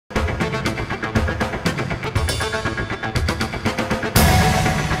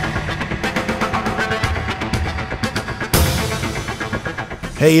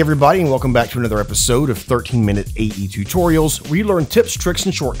Hey everybody, and welcome back to another episode of 13-Minute AE Tutorials, where you learn tips, tricks,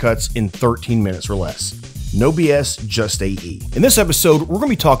 and shortcuts in 13 minutes or less. No BS, just AE. In this episode, we're going to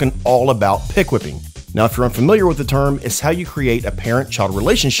be talking all about pickwhipping. Now, if you're unfamiliar with the term, it's how you create a parent-child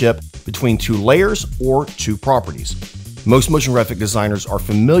relationship between two layers or two properties. Most motion graphic designers are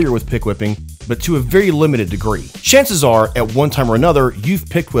familiar with pickwhipping, but to a very limited degree. Chances are, at one time or another, you've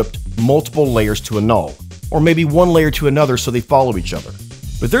pickwhipped multiple layers to a null, or maybe one layer to another so they follow each other.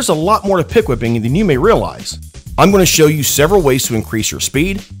 But there's a lot more to pickwhipping than you may realize. I'm going to show you several ways to increase your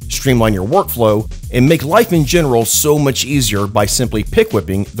speed, streamline your workflow, and make life in general so much easier by simply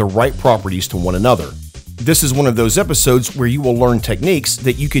pickwhipping the right properties to one another. This is one of those episodes where you will learn techniques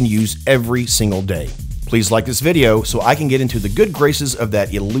that you can use every single day. Please like this video so I can get into the good graces of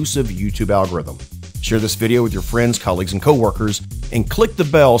that elusive YouTube algorithm. Share this video with your friends, colleagues, and coworkers, and click the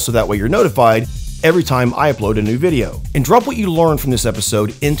bell so that way you're notified every time I upload a new video. And drop what you learned from this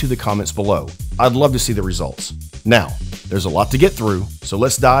episode into the comments below. I'd love to see the results. Now, there's a lot to get through, so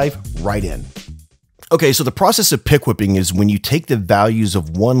let's dive right in. Okay, so the process of pickwhipping is when you take the values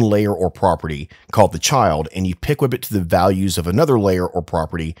of one layer or property, called the child, and you pickwhip it to the values of another layer or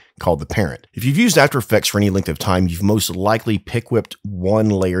property, called the parent. If you've used After Effects for any length of time, you've most likely pickwhipped one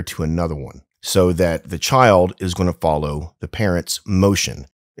layer to another one, so that the child is going to follow the parent's motion.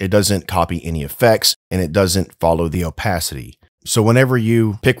 It doesn't copy any effects, and it doesn't follow the opacity. So whenever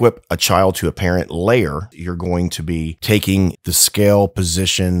you pickwhip a child to a parent layer, you're going to be taking the scale,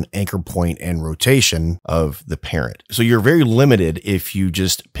 position, anchor point, and rotation of the parent. So you're very limited if you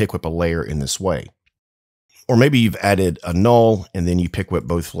just pickwhip a layer in this way. Or maybe you've added a null, and then you pickwhip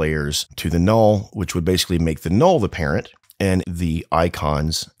both layers to the null, which would basically make the null the parent and the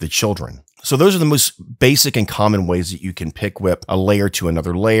icons the children. So those are the most basic and common ways that you can pickwhip a layer to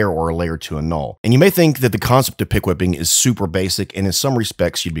another layer or a layer to a null. And you may think that the concept of pickwhipping is super basic, and in some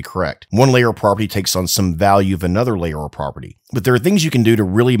respects you'd be correct. One layer of property takes on some value of another layer or property. But there are things you can do to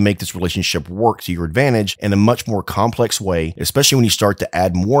really make this relationship work to your advantage in a much more complex way, especially when you start to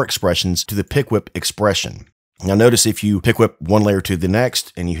add more expressions to the pickwhip expression. Now notice if you pickwhip one layer to the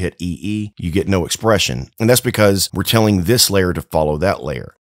next and you hit EE, you get no expression. And that's because we're telling this layer to follow that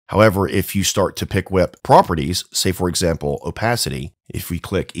layer. However, if you start to pickwhip properties, say for example, opacity, if we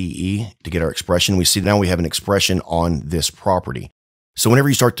click EE to get our expression, we see now we have an expression on this property. So whenever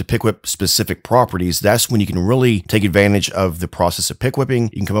you start to pickwhip specific properties, that's when you can really take advantage of the process of pickwhipping.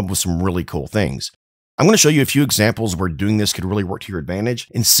 You can come up with some really cool things. I'm going to show you a few examples where doing this could really work to your advantage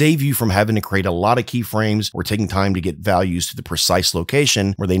and save you from having to create a lot of keyframes or taking time to get values to the precise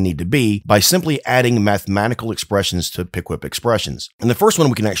location where they need to be by simply adding mathematical expressions to pickwhip expressions. And the first one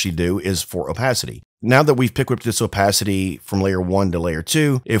we can actually do is for opacity. Now that we've pickwhipped this opacity from layer 1 to layer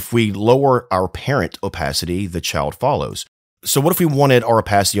 2, if we lower our parent opacity, the child follows. So what if we wanted our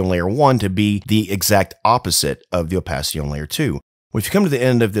opacity on layer 1 to be the exact opposite of the opacity on layer 2? Well, if you come to the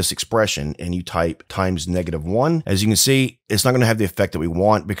end of this expression and you type times -1, as you can see, it's not going to have the effect that we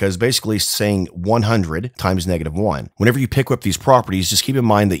want because basically it's saying 100 times -1. Whenever you pickwhip these properties, just keep in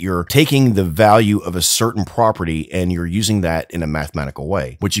mind that you're taking the value of a certain property and you're using that in a mathematical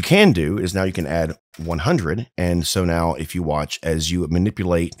way. What you can do is now you can add 100. And so now if you watch as you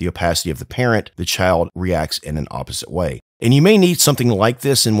manipulate the opacity of the parent, the child reacts in an opposite way. And you may need something like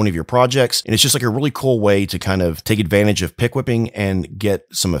this in one of your projects. And it's just like a really cool way to kind of take advantage of pickwhipping and get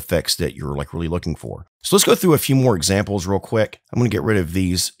some effects that you're like really looking for. So let's go through a few more examples real quick. I'm going to get rid of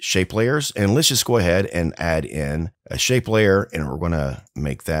these shape layers and let's just go ahead and add in a shape layer and we're going to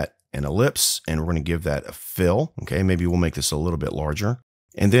make that an ellipse and we're going to give that a fill. Okay, maybe we'll make this a little bit larger.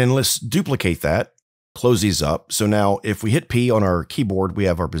 And then let's duplicate that. Close these up. So now if we hit P on our keyboard, we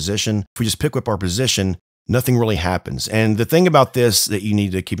have our position. If we just pickwhip our position, nothing really happens. And the thing about this that you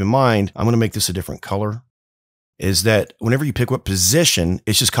need to keep in mind, I'm going to make this a different color, is that whenever you pickwhip position,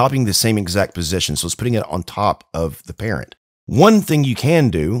 it's just copying the same exact position. So it's putting it on top of the parent. One thing you can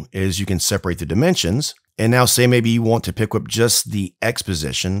do is you can separate the dimensions. And now say maybe you want to pickwhip just the X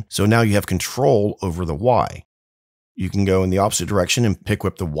position. So now you have control over the Y. You can go in the opposite direction and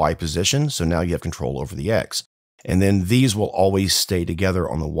pickwhip the Y position. So now you have control over the X. And then these will always stay together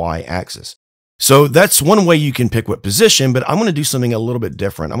on the Y axis. So that's one way you can pickwhip position, but I'm going to do something a little bit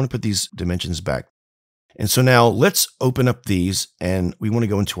different. I'm going to put these dimensions back. And so now let's open up these and we want to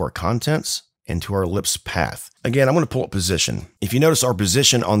go into our contents and to our ellipse path. Again, I'm going to pull up position. If you notice our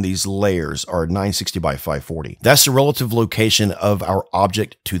position on these layers are 960 by 540. That's the relative location of our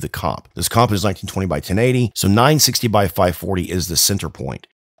object to the comp. This comp is 1920 by 1080. So 960 by 540 is the center point.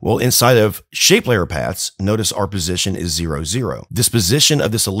 Well, inside of shape layer paths, notice our position is 0, 0. This position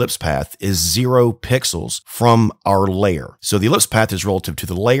of this ellipse path is 0 pixels from our layer. So the ellipse path is relative to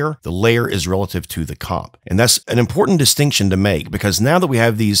the layer is relative to the comp. And that's an important distinction to make, because now that we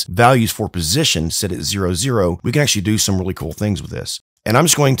have these values for position set at 0, 0, we can actually do some really cool things with this. And I'm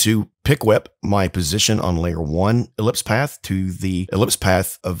just going to pick whip my position on layer 1 ellipse path to the ellipse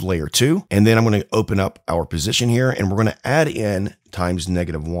path of layer 2. And then I'm going to open up our position here, and we're going to add in times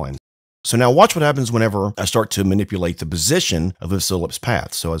 -1. So now watch what happens whenever I start to manipulate the position of this ellipse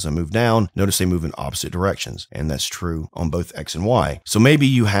path. So as I move down, notice they move in opposite directions. And that's true on both X and Y. So maybe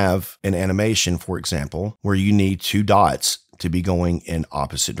you have an animation, for example, where you need 2 dots to be going in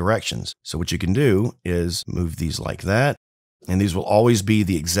opposite directions. So what you can do is move these like that. And these will always be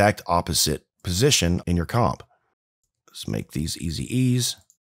the exact opposite position in your comp. Let's make these easy ease.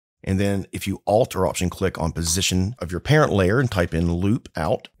 And then if you Alt or Option click on position of your parent layer and type in loop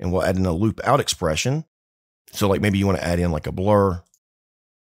out, and we'll add in a loop out expression. So like maybe you want to add in like a blur.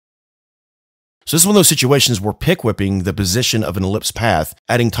 So this is one of those situations where pick whipping the position of an ellipse path,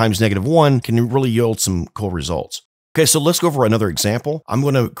 adding times -1 can really yield some cool results. Okay, so let's go over another example. I'm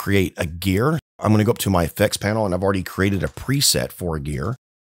going to create a gear. I'm going to go up to my effects panel, and I've already created a preset for a gear.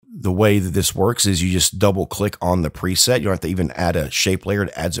 The way that this works is you just double click on the preset. You don't have to even add a shape layer.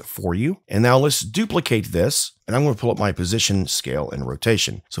 It adds it for you. And now let's duplicate this, and I'm going to pull up my position, scale, and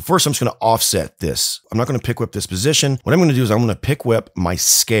rotation. So first I'm just going to offset this. I'm not going to pick whip this position. What I'm going to do is I'm going to pick whip my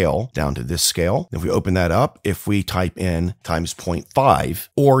scale down to this scale. If we open that up, if we type in times 0.5,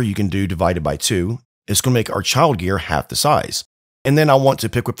 or you can do divided by 2, it's going to make our child gear half the size. And then I want to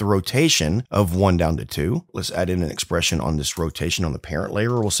pick up the rotation of 1 down to 2. Let's add in an expression on this rotation on the parent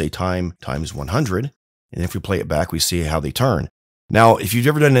layer. We'll say time times 100. And if we play it back, we see how they turn. Now, if you've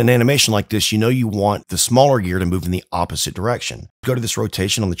ever done an animation like this, you know you want the smaller gear to move in the opposite direction. Go to this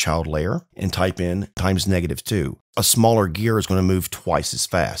rotation on the child layer and type in times -2. A smaller gear is going to move twice as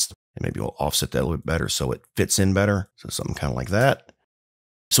fast. And maybe we'll offset that a little bit better so it fits in better. So something kind of like that.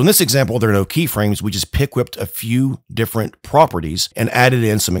 So in this example, there are no keyframes. We just pick whipped a few different properties and added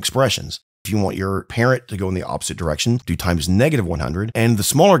in some expressions. If you want your parent to go in the opposite direction, do times -100. And the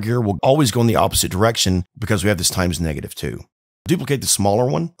smaller gear will always go in the opposite direction because we have this times -2. Duplicate the smaller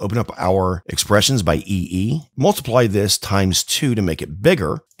one, open up our expressions by EE, multiply this times 2 to make it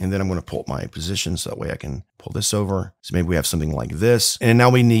bigger. And then I'm going to pull up my position so that way I can pull this over. So maybe we have something like this. And now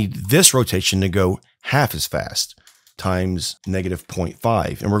we need this rotation to go half as fast, times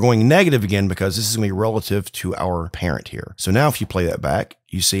 -0.5. And we're going negative again because this is going to be relative to our parent here. So now if you play that back,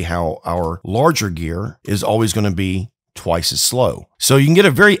 you see how our larger gear is always going to be twice as slow. So you can get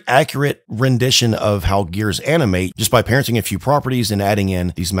a very accurate rendition of how gears animate just by parenting a few properties and adding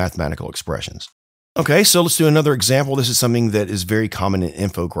in these mathematical expressions. Okay, so let's do another example. This is something that is very common in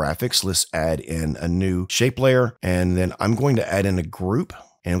infographics. Let's add in a new shape layer, and then I'm going to add in a group.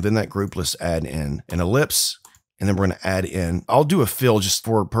 And within that group, let's add in an ellipse. And then we're going to add in, I'll do a fill just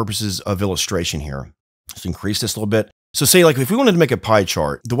for purposes of illustration here. Let's increase this a little bit. So say like if we wanted to make a pie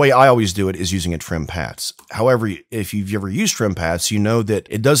chart, the way I always do it is using a trim paths. However, if you've ever used trim paths, you know that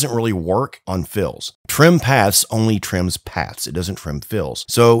it doesn't really work on fills. Trim paths only trims paths. It doesn't trim fills.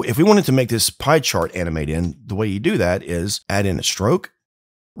 So if we wanted to make this pie chart animate in, the way you do that is add in a stroke,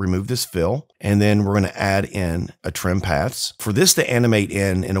 remove this fill, and then we're going to add in a trim paths. For this to animate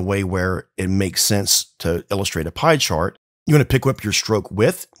in a way where it makes sense to illustrate a pie chart, you want to pick up your stroke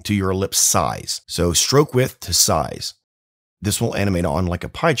width to your ellipse size. So stroke width to size. This will animate on like a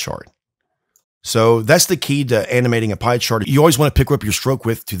pie chart. So that's the key to animating a pie chart. You always want to pick up your stroke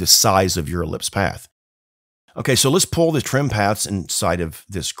width to the size of your ellipse path. Okay, so let's pull the trim paths inside of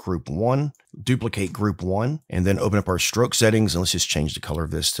this group 1, duplicate group 1, and then open up our stroke settings, and let's just change the color of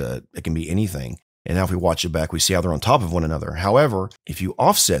this to, it can be anything. And now if we watch it back, we see how they're on top of one another. However, if you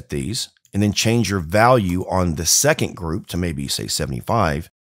offset these and then change your value on the second group to maybe say 75,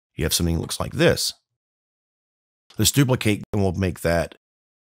 you have something that looks like this. Let's duplicate, and we'll make that,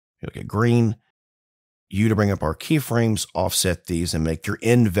 look at green. U to bring up our keyframes, offset these, and make your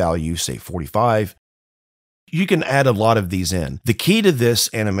end value say 45. You can add a lot of these in. The key to this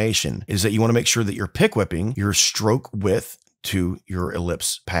animation is that you want to make sure that you're pick whipping your stroke width to your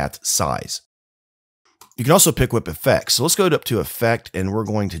ellipse path size. You can also pick whip effects. So let's go up to effect, and we're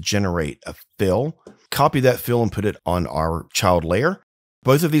going to generate a fill. Copy that fill and put it on our child layer.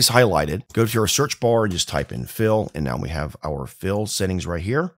 Both of these highlighted. Go to our search bar and just type in fill, and now we have our fill settings right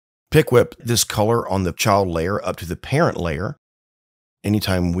here. Pick whip this color on the child layer up to the parent layer.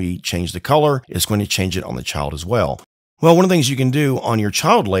 Anytime we change the color, it's going to change it on the child as well. Well, one of the things you can do on your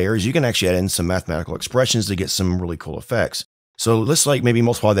child layer is you can actually add in some mathematical expressions to get some really cool effects. So let's like maybe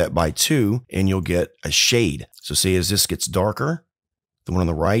multiply that by 2 and you'll get a shade. So see, as this gets darker, the one on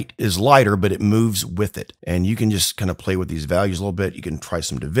the right is lighter, but it moves with it. And you can just kind of play with these values a little bit. You can try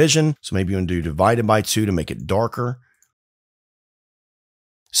some division. So maybe you want to do divided by 2 to make it darker.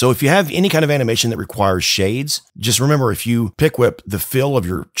 So if you have any kind of animation that requires shades, just remember, if you pick whip the fill of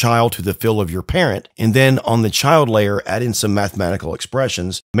your child to the fill of your parent, and then on the child layer, add in some mathematical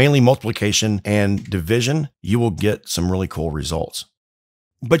expressions, mainly multiplication and division, you will get some really cool results.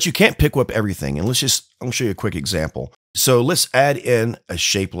 But you can't pick whip everything. And I'm going to show you a quick example. So let's add in a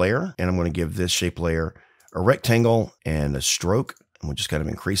shape layer, and I'm going to give this shape layer a rectangle and a stroke. And we'll just kind of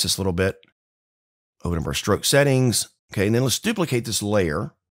increase this a little bit. Open up our stroke settings. Okay, and then let's duplicate this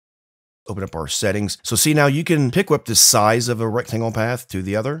layer. Open up our settings. So see, now you can pick whip the size of a rectangle path to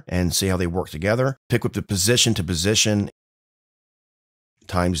the other and see how they work together. Pick whip the position to position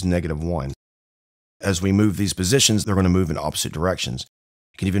times -1. As we move these positions, they're going to move in opposite directions.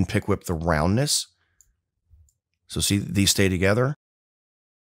 You can even pick whip the roundness. So see, these stay together.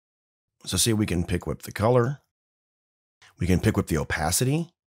 So see, we can pick whip the color. We can pick whip the opacity.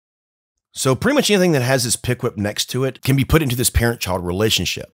 So pretty much anything that has this pick whip next to it can be put into this parent-child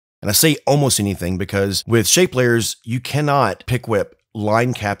relationship. And I say almost anything because with shape layers, you cannot pick whip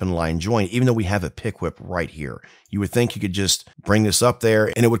line cap and line join, even though we have a pick whip right here. You would think you could just bring this up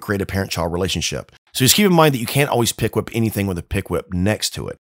there and it would create a parent-child relationship. So just keep in mind that you can't always pick whip anything with a pick whip next to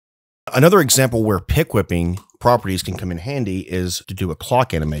it. Another example where pick whipping properties can come in handy is to do a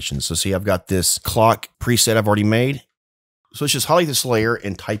clock animation. So see, I've got this clock preset I've already made. So let's just highlight this layer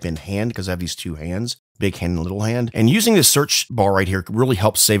and type in hand because I have these two hands, big hand and little hand. And using this search bar right here really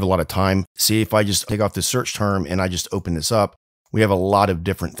helps save a lot of time. See, if I just take off the search term and I just open this up, we have a lot of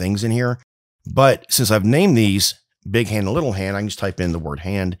different things in here. But since I've named these big hand and little hand, I can just type in the word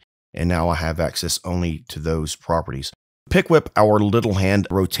hand. And now I have access only to those properties. Pick whip our little hand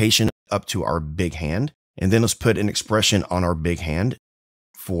rotation up to our big hand. And then let's put an expression on our big hand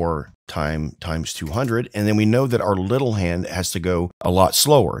for time times 200. And then we know that our little hand has to go a lot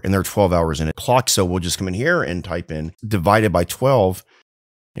slower. And there are 12 hours in a clock. So we'll just come in here and type in divided by 12.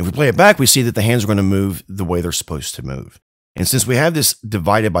 If we play it back, we see that the hands are going to move the way they're supposed to move. And since we have this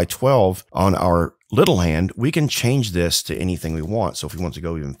divided by 12 on our little hand, we can change this to anything we want. So if we want to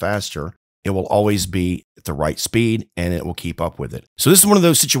go even faster, it will always be at the right speed and it will keep up with it. So this is one of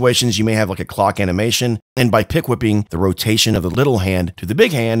those situations you may have like a clock animation, and by pick whipping the rotation of the little hand to the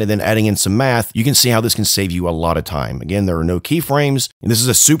big hand and then adding in some math, you can see how this can save you a lot of time. Again, there are no keyframes, and this is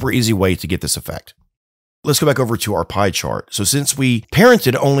a super easy way to get this effect. Let's go back over to our pie chart. So since we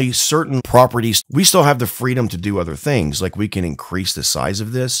parented only certain properties, we still have the freedom to do other things. Like we can increase the size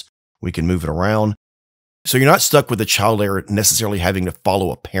of this, we can move it around. So you're not stuck with the child layer necessarily having to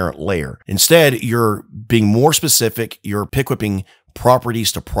follow a parent layer. Instead, you're being more specific. You're pick whipping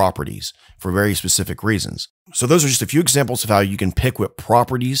properties to properties for very specific reasons. So those are just a few examples of how you can pick whip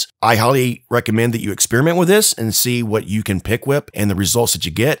properties. I highly recommend that you experiment with this and see what you can pick whip and the results that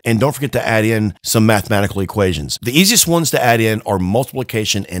you get. And don't forget to add in some mathematical equations. The easiest ones to add in are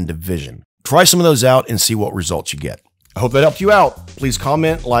multiplication and division. Try some of those out and see what results you get. I hope that helped you out. Please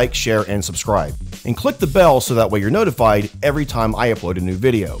comment, like, share, and subscribe. And click the bell so that way you're notified every time I upload a new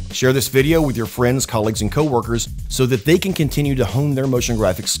video. Share this video with your friends, colleagues, and coworkers so that they can continue to hone their motion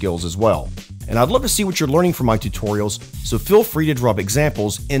graphics skills as well. And I'd love to see what you're learning from my tutorials, so feel free to drop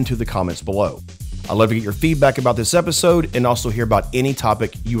examples into the comments below. I'd love to get your feedback about this episode and also hear about any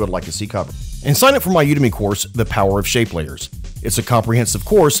topic you would like to see covered. And sign up for my Udemy course, The Power of Shape Layers. It's a comprehensive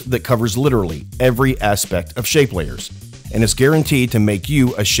course that covers literally every aspect of shape layers, and it's guaranteed to make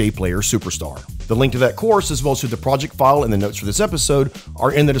you a shape layer superstar. The link to that course, as well as to the project file and the notes for this episode,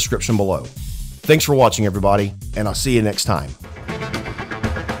 are in the description below. Thanks for watching, everybody, and I'll see you next time.